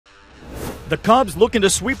The Cubs looking to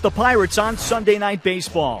sweep the Pirates on Sunday Night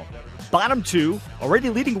Baseball. Bottom two, already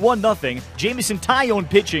leading 1-0. Jamison Tyone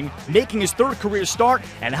pitching, making his third career start,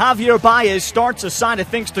 and Javier Baez starts a sign of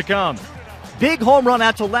things to come. Big home run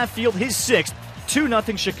out to left field, his sixth,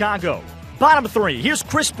 2-0 Chicago. Bottom three, here's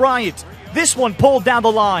Chris Bryant. This one pulled down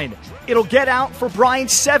the line. It'll get out for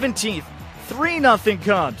Bryant's 17th, 3-0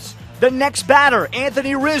 Cubs. The next batter,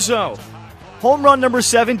 Anthony Rizzo. Home run number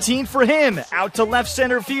 17 for him, out to left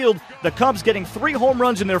center field. The Cubs getting 3 home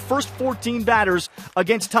runs in their first 14 batters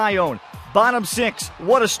against Tyone. Bottom 6,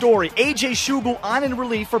 what a story. A.J. Schugel on in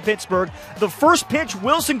relief for Pittsburgh. The first pitch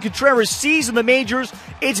Willson Contreras sees in the majors,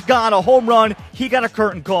 it's gone, a home run. He got a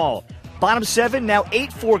curtain call. Bottom 7, now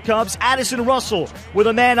 8-4 Cubs. Addison Russell with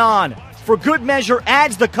a man on. For good measure,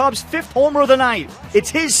 adds the Cubs' 5th homer of the night.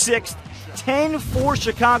 It's his 6th. 10-4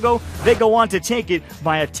 Chicago. They go on to take it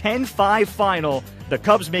by a 10-5 final. The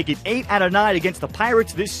Cubs make it 8 out of 9 against the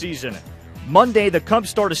Pirates this season. Monday, the Cubs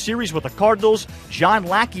start a series with the Cardinals. John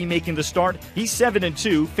Lackey making the start. He's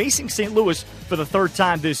 7-2, facing St. Louis for the 3rd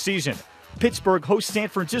time this season. Pittsburgh hosts San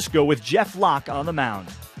Francisco with Jeff Locke on the mound.